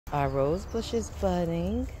Our rose bush is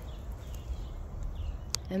budding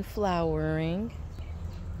and flowering.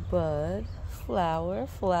 Bud, flower,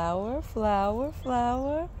 flower, flower,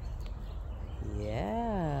 flower.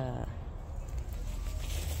 Yeah.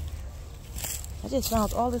 I just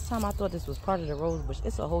found all this time I thought this was part of the rose bush.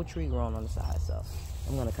 It's a whole tree growing on the side, so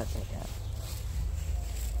I'm gonna cut that down.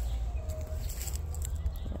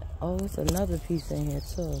 Oh, it's another piece in here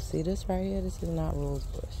too. See this right here? This is not rose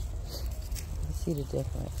bush. You see the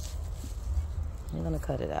difference. I'm gonna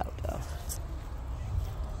cut it out though.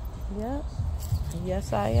 Yep.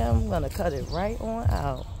 Yes, I am. I'm gonna cut it right on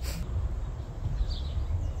out.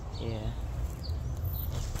 Yeah.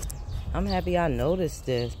 I'm happy I noticed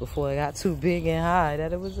this before it got too big and high,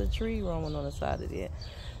 that it was a tree growing on the side of there.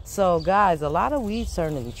 So guys, a lot of weeds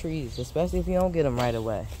turn into trees, especially if you don't get them right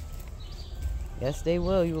away. Yes, they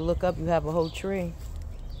will. You look up, you have a whole tree.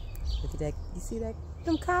 Look at that. You see that?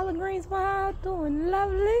 Them collard greens, wow, doing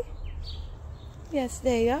lovely. Yes,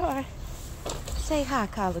 they are. Say hi,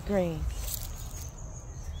 collard greens.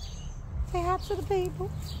 Say hi to the people.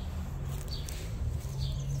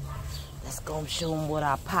 Let's go and show them what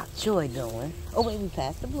our pak choy doing. Oh wait, we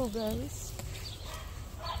passed the blueberries.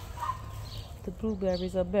 The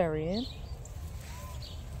blueberries are berrying.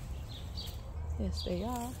 Yes, they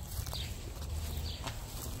are.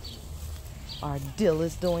 Our dill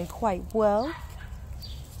is doing quite well.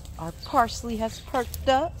 Our parsley has perked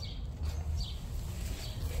up.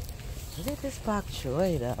 Look at this pak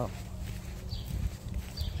choy though.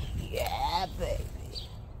 Yeah, baby.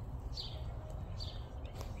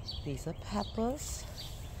 These are peppers.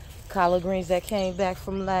 Collard greens that came back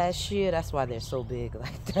from last year. That's why they're so big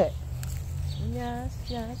like that. Yes,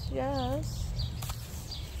 yes, yes.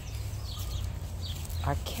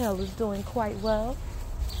 Our kale is doing quite well.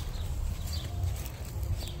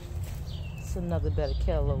 It's another bed of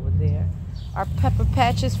kale over there. Our pepper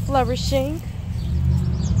patch is flourishing.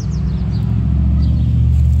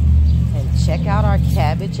 And check out our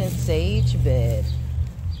cabbage and sage bed.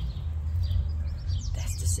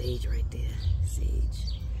 That's the sage right there.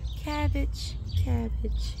 Sage. Cabbage,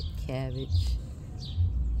 cabbage, cabbage.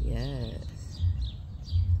 Yes.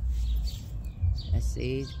 That's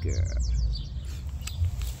sage, girl.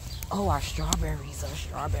 Oh, our strawberries are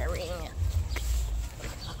strawberrying.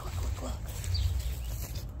 Look, look, look, look.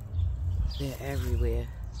 They're everywhere.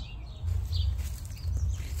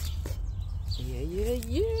 Yeah, yeah,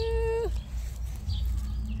 yeah.